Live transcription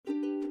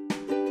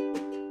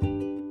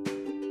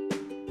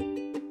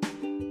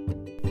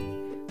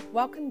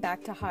Welcome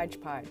back to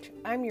Hodgepodge.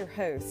 I'm your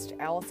host,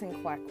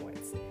 Allison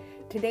Quackwoods.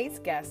 Today's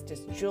guest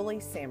is Julie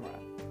Samra.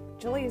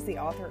 Julie is the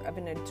author of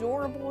an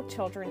adorable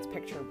children's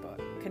picture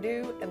book,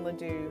 Kadoo and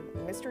Ladoo,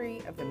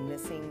 Mystery of the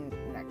Missing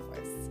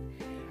Necklace.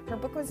 Her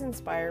book was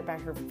inspired by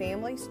her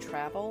family's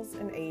travels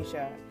in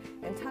Asia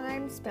and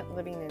time spent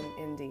living in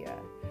India.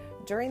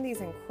 During these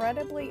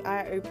incredibly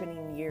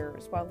eye-opening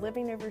years while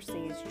living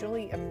overseas,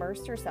 Julie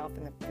immersed herself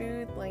in the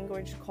food,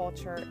 language,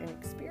 culture, and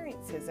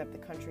experiences of the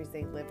countries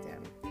they lived in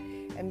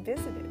and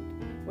visited,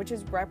 which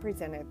is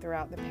represented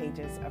throughout the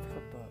pages of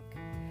her book.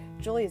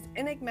 Julie is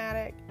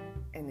enigmatic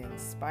and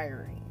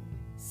inspiring.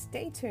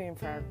 Stay tuned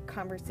for our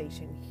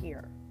conversation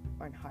here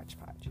on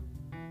Hodgepodge.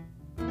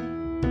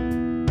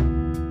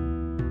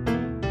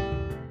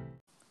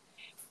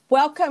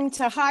 Welcome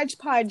to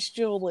Hodgepodge,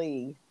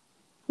 Julie.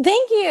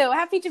 Thank you.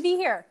 Happy to be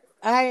here.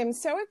 I am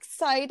so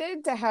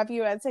excited to have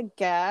you as a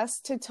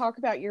guest to talk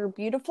about your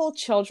beautiful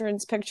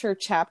children's picture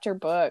chapter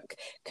book,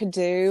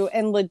 Kadoo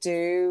and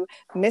Ladoo,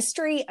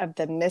 Mystery of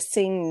the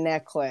Missing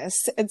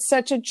Necklace. It's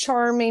such a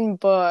charming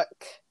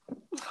book.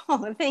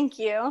 Oh, thank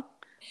you.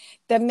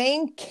 The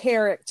main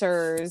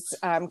characters,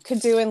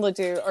 Kadoo and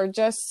Ladoo, are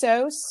just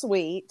so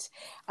sweet.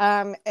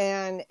 And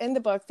in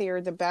the book, they are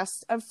the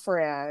best of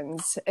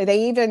friends.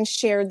 They even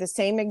share the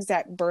same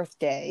exact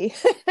birthday.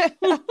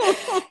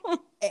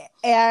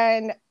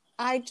 And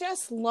I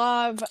just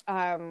love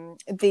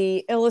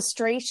the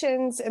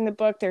illustrations in the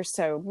book. They're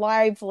so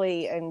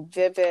lively and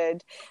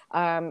vivid.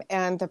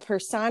 And the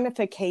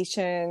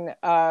personification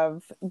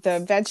of the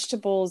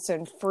vegetables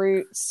and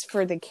fruits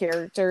for the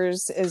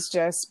characters is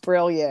just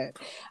brilliant.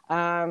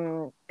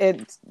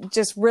 It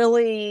just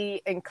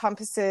really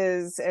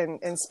encompasses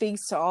and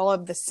speaks to all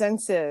of the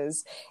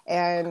senses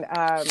and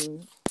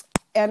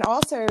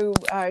also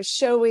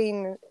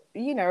showing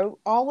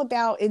all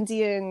about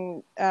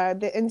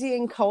the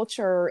Indian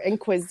culture and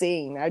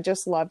cuisine. I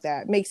just love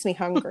that. It makes me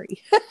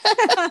hungry.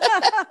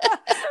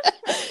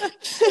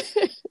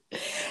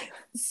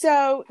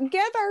 So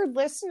give our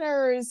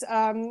listeners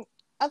a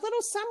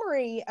little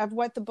summary of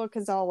what the book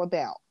is all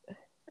about.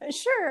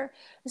 Sure.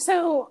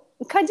 So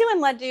Kadoo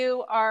and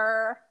Ladoo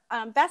are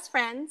best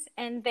friends,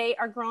 and they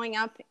are growing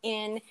up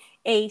in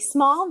a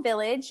small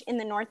village in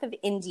the north of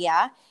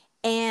India,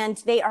 and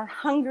they are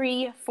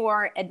hungry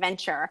for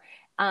adventure.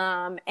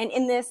 And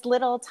in this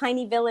little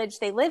tiny village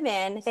they live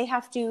in, they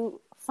have to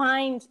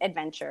find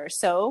adventure.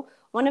 So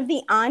one of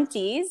the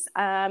aunties,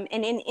 and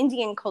in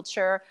Indian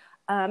culture,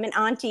 an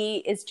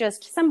auntie is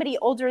just somebody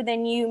older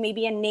than you,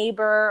 maybe a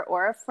neighbor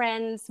or a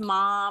friend's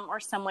mom or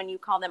someone you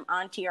call them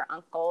auntie or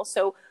uncle.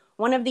 So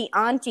one of the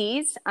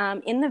aunties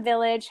in the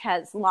village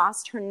has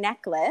lost her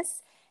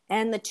necklace,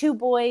 and the two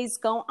boys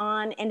go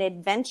on an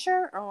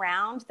adventure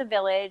around the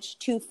village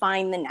to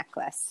find the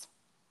necklace.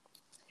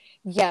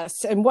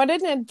 Yes, and what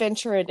an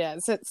adventure it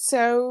is! It's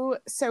so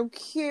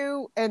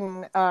cute,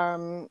 and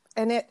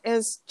it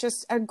is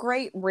just a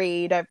great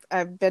read.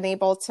 I've been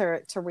able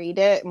to read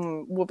it,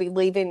 and we'll be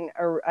leaving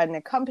an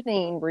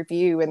accompanying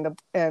review in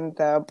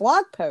the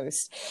blog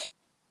post.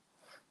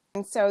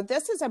 And so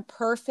this is a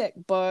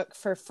perfect book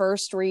for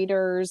first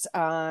readers.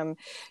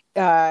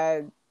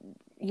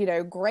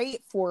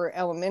 Great for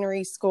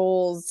elementary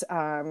schools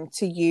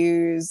to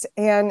use,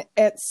 and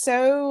it's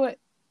so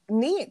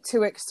neat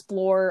to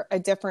explore a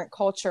different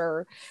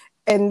culture,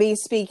 and me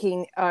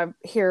speaking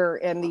here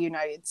in the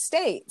United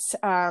States,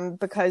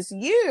 because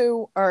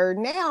you are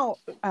now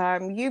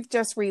you've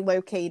just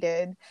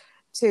relocated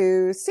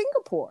to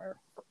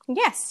Singapore.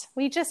 Yes,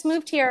 we just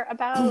moved here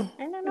about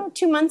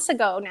 2 months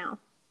ago now.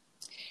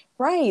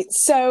 Right.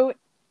 So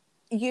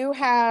you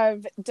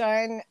have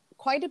done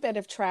quite a bit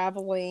of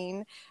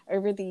traveling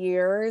over the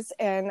years,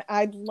 and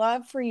I'd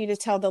love for you to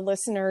tell the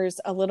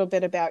listeners a little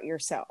bit about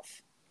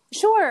yourself.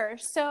 Sure.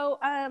 So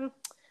I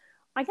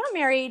got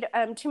married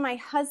to my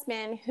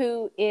husband,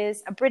 who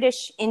is a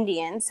British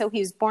Indian. So he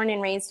was born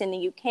and raised in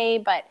the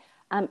UK, but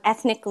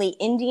ethnically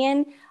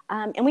Indian.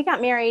 And we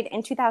got married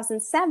in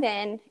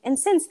 2007. And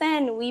since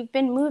then, we've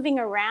been moving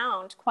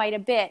around quite a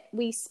bit.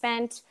 We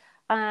spent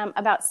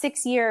about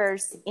 6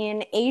 years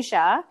in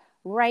Asia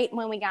right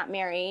when we got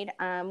married.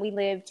 We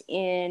lived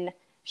in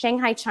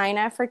Shanghai,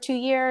 China for 2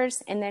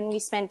 years. And then we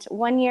spent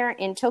 1 year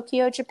in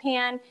Tokyo,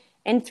 Japan,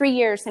 and 3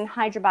 years in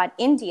Hyderabad,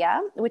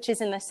 India, which is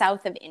in the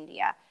south of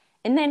India.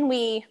 And then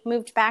we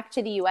moved back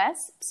to the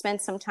U.S.,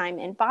 spent some time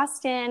in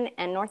Boston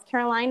and North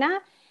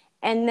Carolina,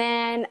 and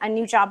then a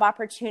new job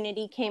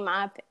opportunity came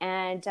up,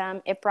 and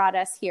it brought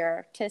us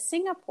here to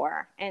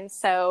Singapore. And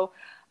so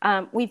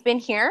we've been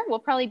here. We'll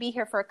probably be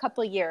here for a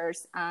couple of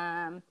years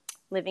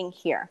living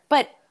here.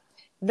 But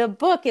the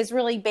book is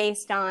really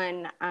based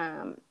on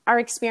our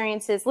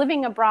experiences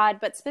living abroad,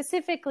 but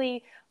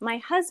specifically, my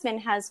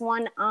husband has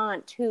one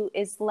aunt who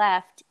is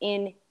left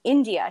in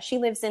India. She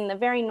lives in the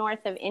very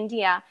north of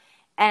India,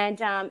 and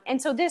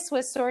so this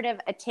was sort of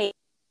a take.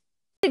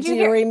 Do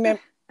you remember?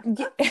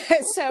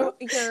 So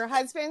your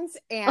husband's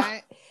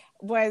aunt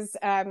was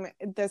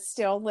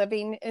still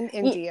living in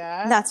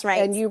India. That's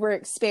right. And you were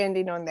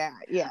expanding on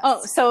that. Yes.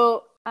 Oh,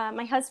 so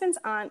My husband's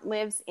aunt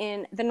lives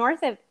in the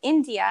north of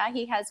India.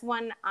 He has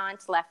one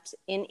aunt left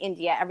in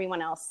India.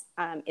 Everyone else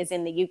is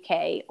in the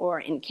UK or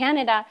in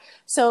Canada.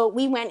 So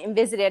we went and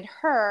visited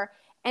her.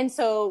 And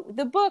so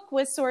the book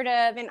was sort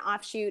of an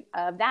offshoot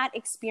of that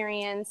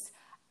experience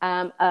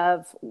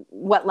of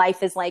what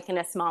life is like in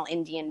a small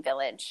Indian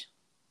village.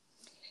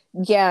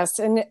 Yes,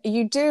 and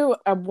you do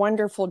a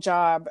wonderful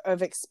job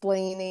of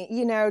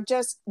explaining,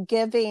 just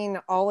giving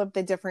all of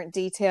the different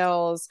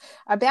details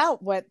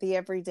about what the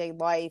everyday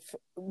life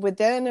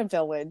within a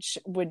village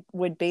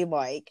would be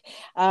like.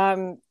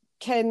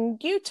 Can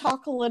you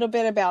talk a little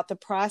bit about the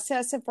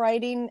process of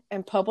writing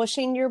and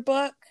publishing your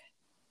book?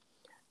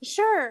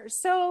 Sure.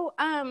 So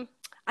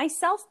I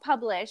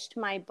self-published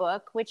my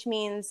book, which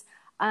means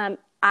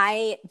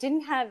I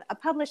didn't have a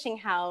publishing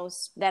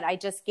house that I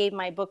just gave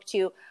my book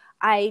to.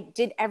 I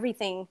did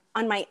everything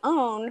on my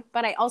own,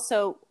 but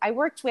I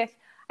worked with,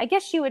 I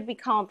guess she would be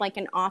called like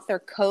an author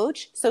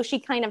coach. So she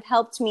kind of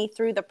helped me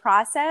through the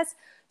process.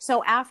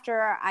 So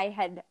after I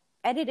had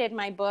edited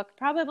my book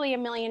probably a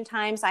million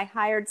times, I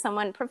hired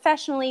someone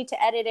professionally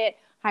to edit it,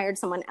 hired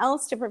someone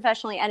else to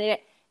professionally edit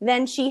it.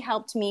 Then she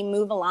helped me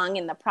move along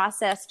in the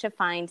process to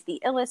find the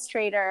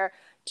illustrator,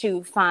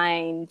 to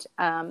find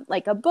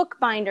like a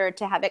bookbinder,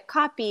 to have it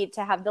copied,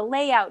 to have the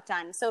layout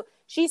done. So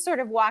she sort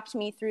of walked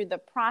me through the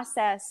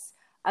process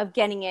of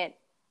getting it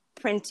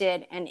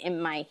printed and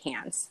in my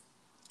hands.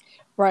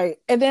 Right.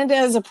 And it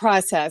is a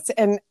process.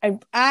 And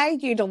I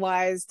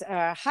utilized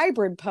a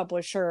hybrid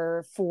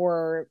publisher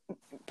for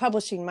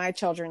publishing my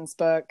children's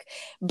book,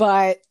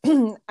 but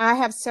I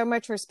have so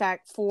much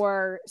respect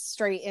for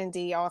straight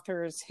indie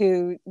authors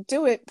who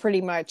do it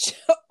pretty much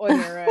on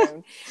their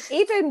own.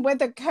 Even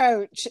with a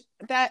coach,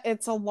 that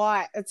it's a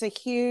lot. It's a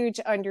huge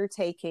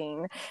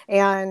undertaking.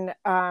 And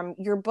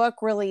your book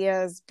really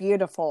is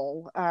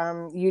beautiful.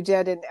 You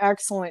did an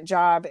excellent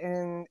job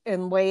in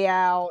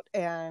layout,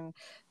 and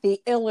the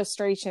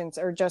illustrations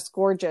are just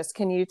gorgeous.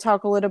 Can you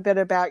talk a little bit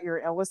about your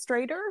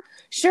illustrator?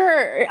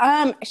 Sure.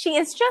 She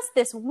is just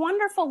this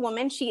wonderful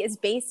woman. She is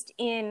based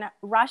in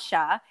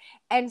Russia.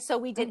 And so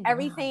we did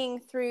everything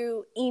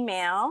through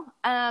email.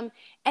 And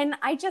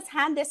I just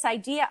had this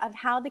idea of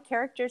how the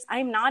characters,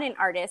 I'm not an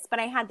artist, but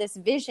I had this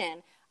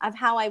vision of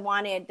how I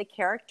wanted the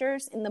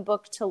characters in the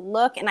book to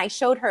look. And I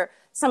showed her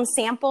some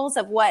samples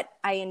of what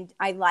I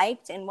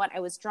liked and what I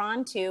was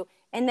drawn to.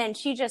 And then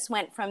she just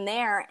went from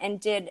there and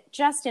did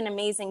just an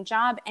amazing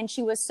job. And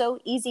she was so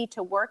easy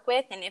to work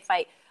with. And if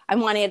I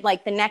wanted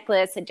like the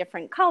necklace a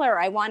different color,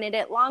 I wanted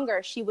it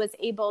longer, she was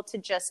able to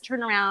just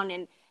turn around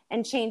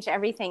and change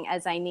everything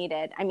as I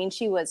needed. I mean,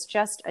 she was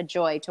just a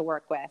joy to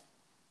work with.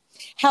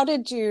 How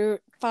did you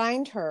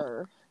find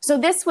her? So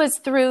this was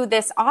through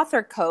this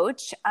author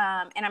coach,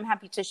 and I'm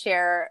happy to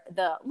share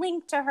the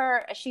link to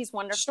her. She's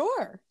wonderful.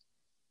 Sure.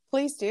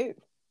 Please do.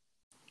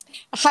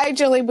 Hi,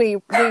 Julie.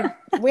 We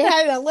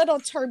had a little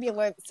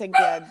turbulence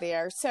again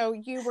there. So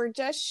you were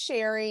just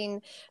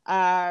sharing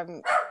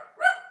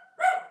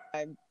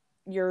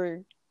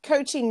your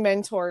coaching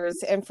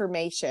mentors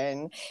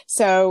information.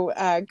 So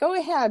go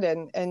ahead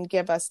and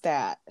give us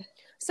that.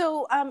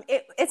 So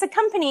it's a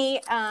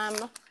company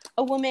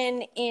a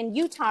woman in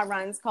Utah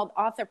runs called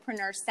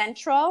Authorpreneur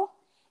Central.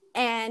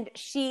 And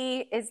she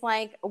is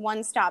like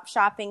one-stop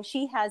shopping.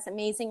 She has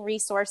amazing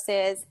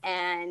resources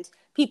and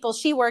people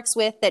she works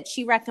with that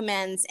she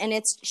recommends. And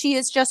she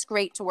is just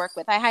great to work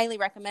with. I highly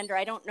recommend her.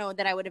 I don't know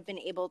that I would have been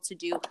able to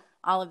do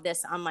all of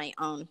this on my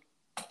own.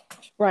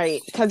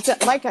 Right. Because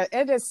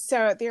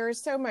there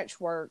is so much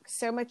work,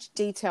 so much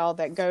detail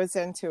that goes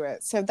into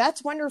it. So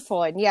that's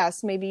wonderful. And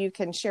yes, maybe you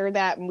can share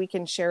that and we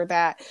can share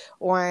that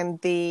on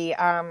the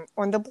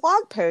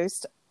blog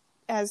post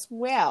as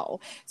well.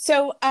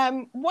 So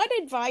what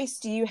advice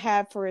do you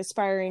have for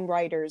aspiring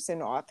writers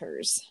and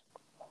authors?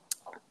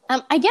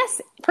 I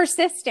guess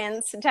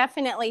persistence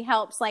definitely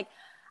helps. Like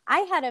I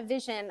had a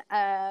vision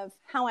of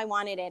how I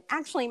wanted it.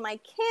 Actually, my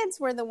kids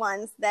were the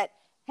ones that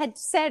had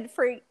said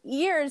for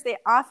years, they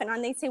off and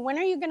on, they say, when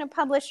are you going to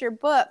publish your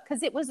book?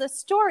 Because it was a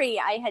story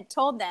I had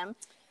told them.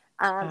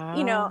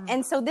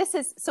 And so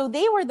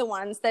they were the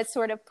ones that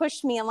sort of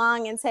pushed me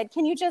along and said,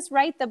 can you just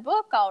write the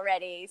book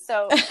already?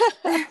 So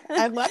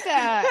I love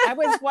that. I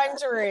was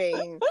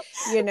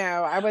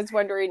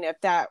wondering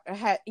if that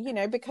had,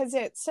 because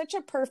it's such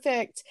a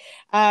perfect,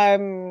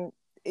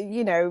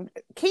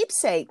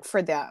 keepsake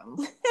for them.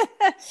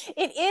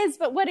 It is.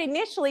 But what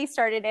initially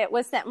started it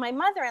was that my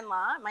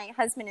mother-in-law, my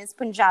husband is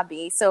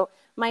Punjabi. So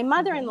my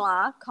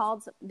mother-in-law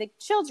called the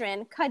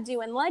children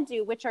Kadoo and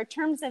Ladoo, which are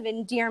terms of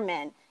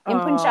endearment in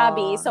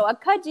Punjabi. So a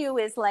kadoo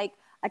is like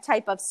a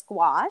type of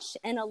squash,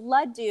 and a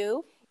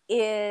ladoo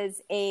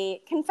is a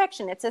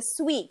confection. It's a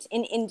sweet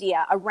in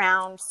India, a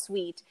round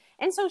sweet.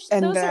 And so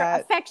those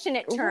are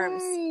affectionate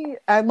terms. Right.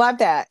 I love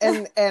that.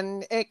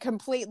 And it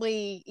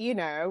completely,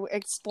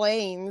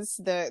 explains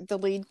the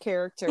lead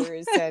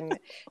characters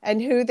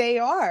and who they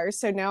are.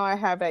 So now I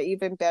have an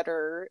even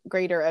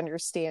greater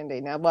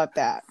understanding. I love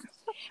that.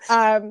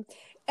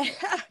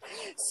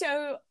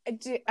 So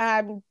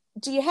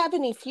do you have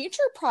any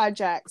future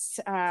projects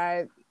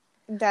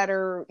that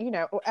are,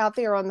 out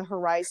there on the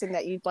horizon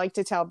that you'd like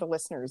to tell the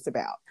listeners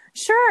about?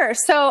 Sure.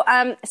 So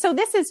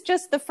this is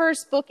just the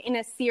first book in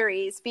a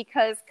series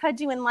because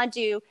Kadoo and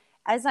Ladoo,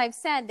 as I've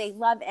said, they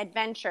love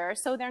adventure.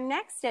 So their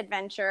next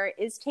adventure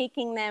is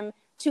taking them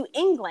to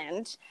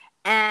England,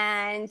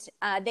 and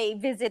they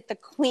visit the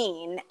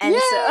Queen. And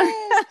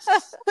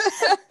yes!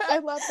 I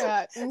love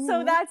that. Mm-hmm.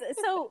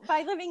 So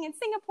by living in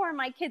Singapore,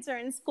 my kids are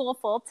in school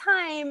full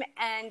time,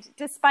 and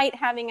despite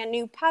having a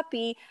new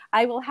puppy,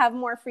 I will have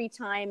more free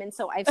time. And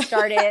so I've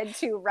started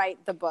to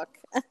write the book.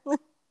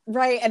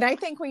 Right, and I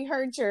think we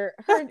heard your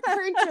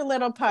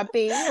little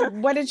puppy.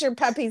 What is your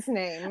puppy's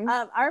name?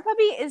 Our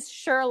puppy is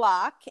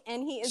Sherlock,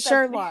 and he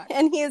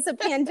is a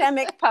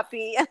pandemic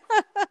puppy.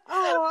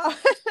 Oh,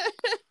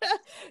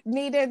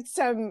 needed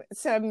some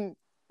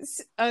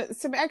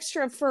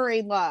extra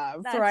furry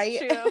love. That's right?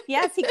 True.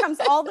 Yes, he comes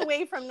all the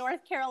way from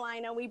North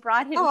Carolina. We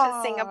brought him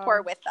to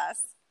Singapore with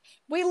us.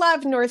 We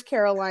love North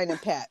Carolina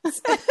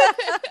pets.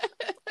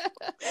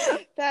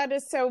 That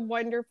is so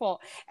wonderful.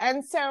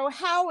 And so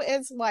how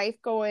is life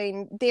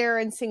going there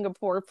in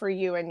Singapore for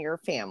you and your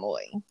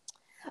family?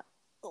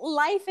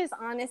 Life is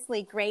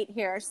honestly great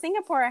here.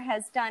 Singapore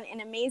has done an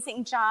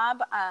amazing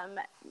job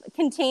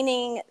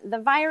containing the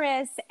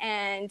virus,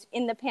 and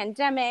in the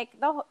pandemic,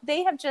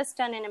 they have just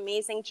done an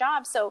amazing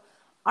job. So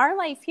our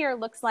life here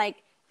looks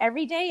like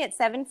every day at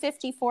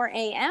 7:54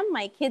 a.m.,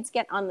 my kids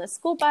get on the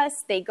school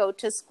bus, they go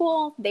to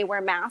school, they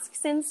wear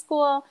masks in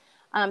school,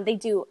 they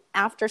do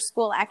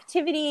after-school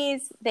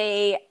activities,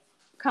 they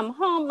come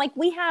home. Like,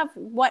 we have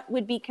what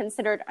would be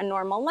considered a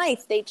normal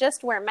life. They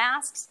just wear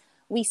masks,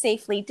 we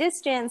safely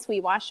distance,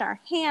 we wash our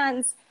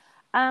hands.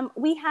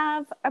 We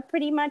have a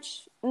pretty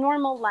much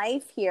normal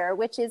life here,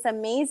 which is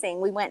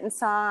amazing. We went and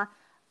saw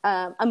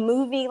a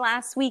movie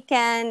last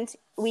weekend.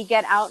 We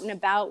get out and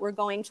about. We're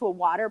going to a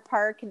water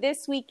park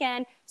this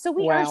weekend. So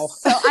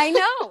I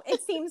know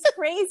it seems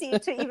crazy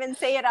to even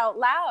say it out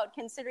loud,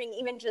 considering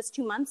even just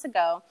 2 months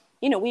ago,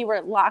 we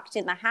were locked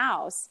in the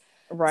house.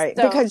 Right.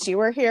 So, because you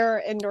were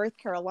here in North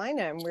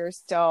Carolina and we're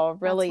still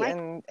really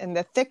in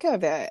the thick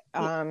of it.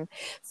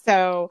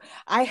 So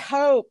I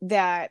hope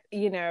that,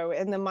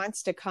 in the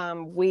months to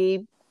come,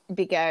 we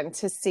begin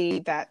to see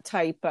that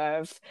type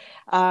of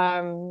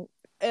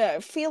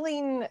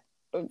feeling,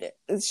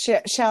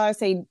 shall I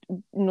say,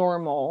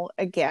 normal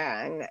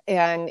again,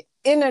 and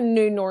in a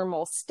new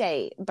normal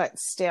state, but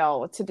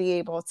still to be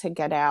able to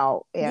get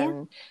out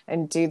and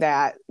do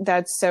that.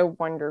 That's so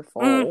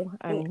wonderful.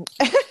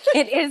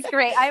 It is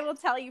great. I will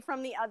tell you,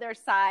 from the other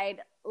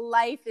side,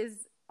 life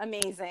is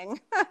amazing.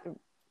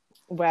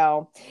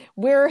 Well,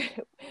 we're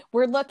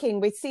looking,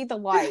 we see the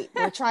light.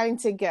 We're trying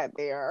to get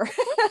there.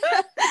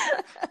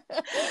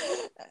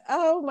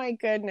 Oh my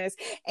goodness.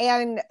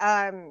 And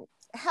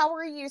how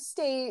are you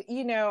staying?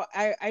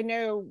 I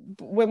know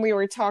when we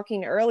were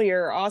talking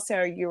earlier,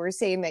 also you were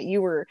saying that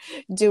you were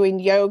doing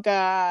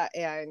yoga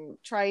and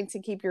trying to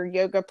keep your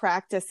yoga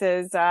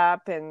practices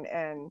up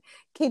and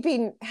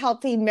keeping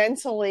healthy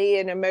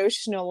mentally and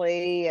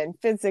emotionally and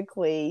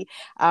physically.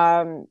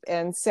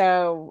 And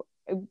so,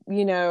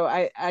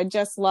 I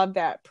just love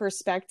that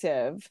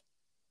perspective.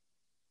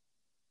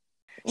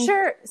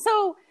 Sure.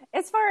 So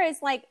as far as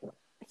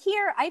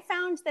here, I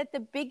found that the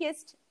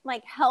biggest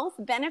health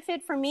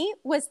benefit for me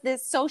was the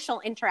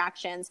social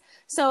interactions.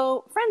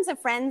 So friends of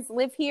friends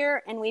live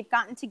here, and we've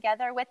gotten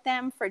together with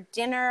them for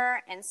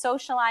dinner and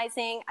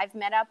socializing. I've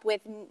met up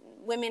with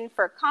women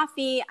for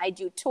coffee. I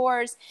do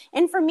tours.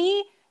 And for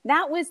me,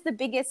 that was the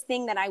biggest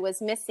thing that I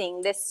was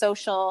missing, this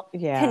social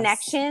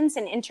connections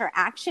and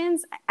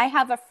interactions. I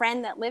have a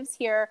friend that lives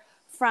here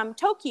from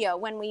Tokyo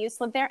when we used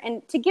to live there,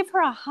 and to give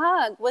her a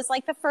hug was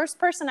like the first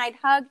person I'd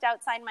hugged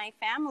outside my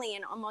family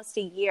in almost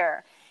a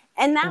year.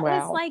 And that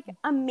was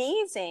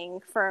amazing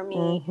for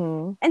me.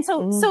 Mm-hmm. And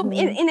so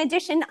in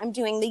addition, I'm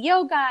doing the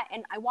yoga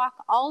and I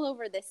walk all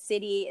over the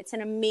city. It's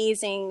an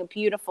amazing,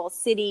 beautiful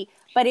city,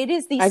 but it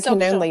is I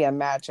can only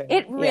imagine.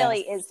 It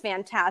really is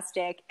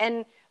fantastic.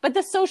 But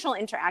the social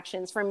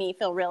interactions for me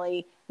feel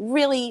really,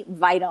 really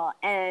vital.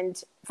 And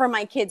for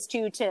my kids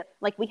too,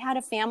 we had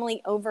a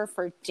family over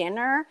for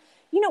dinner,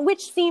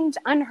 which seemed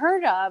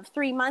unheard of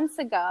 3 months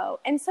ago.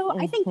 And so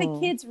I think the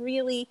kids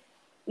really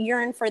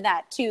yearn for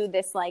that too,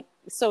 this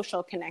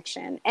social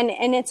connection, and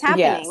it's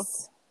happening.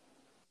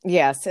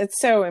 Yes, it's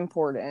so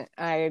important.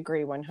 I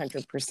agree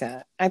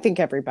 100%. I think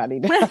everybody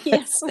does.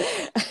 Yes.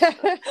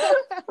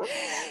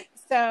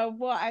 So,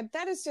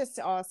 that is just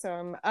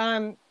awesome.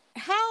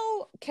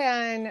 How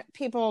can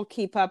people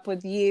keep up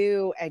with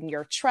you and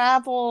your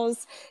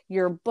travels,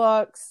 your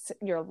books,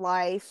 your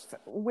life?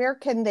 Where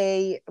can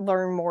they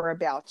learn more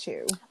about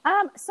you?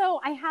 So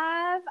I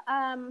have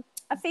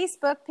a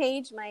Facebook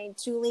page, my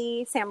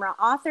Julie Samra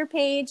author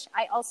page.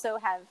 I also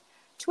have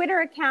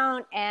Twitter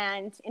account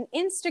and an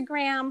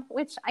Instagram,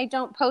 which I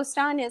don't post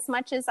on as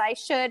much as I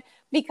should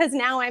because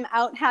now I'm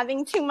out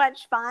having too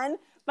much fun.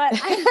 But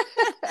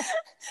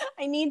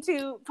I need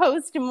to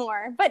post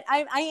more. But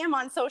I am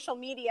on social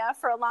media.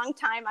 For a long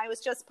time, I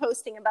was just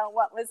posting about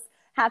what was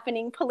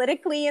happening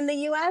politically in the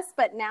U.S.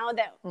 But now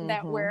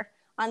that we're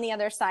on the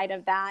other side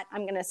of that,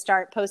 I'm going to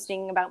start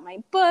posting about my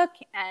book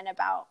and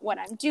about what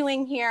I'm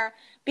doing here,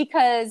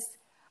 because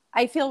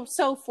I feel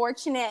so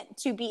fortunate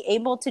to be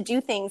able to do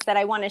things that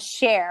I want to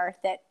share,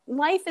 that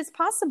life is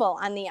possible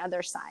on the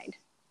other side.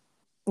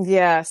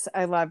 Yes,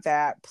 I love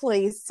that.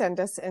 Please send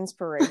us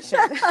inspiration.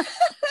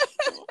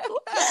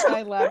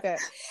 I love it.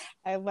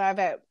 I love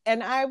it.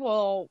 And I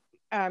will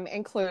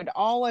include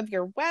all of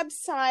your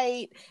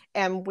website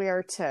and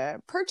where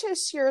to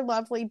purchase your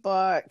lovely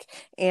book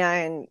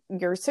and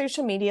your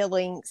social media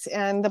links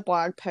and the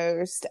blog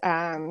post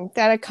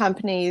that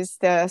accompanies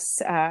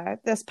this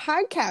this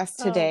podcast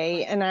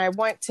today. And I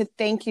want to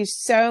thank you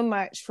so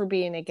much for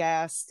being a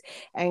guest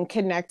and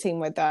connecting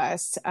with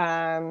us,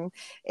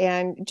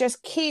 and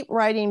just keep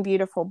writing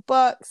beautiful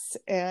books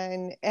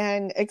and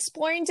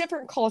exploring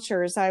different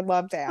cultures. I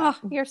love that.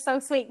 Oh, you're so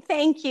sweet.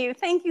 Thank you.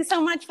 Thank you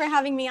so much for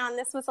having me on.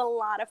 This was a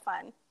lot of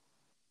fun.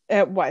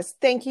 It was.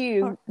 Thank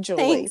you,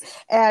 Julie. Thanks.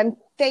 And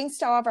thanks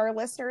to all of our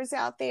listeners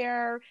out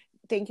there.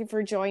 Thank you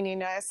for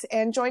joining us,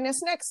 and join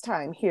us next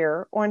time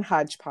here on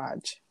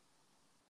Hodgepodge.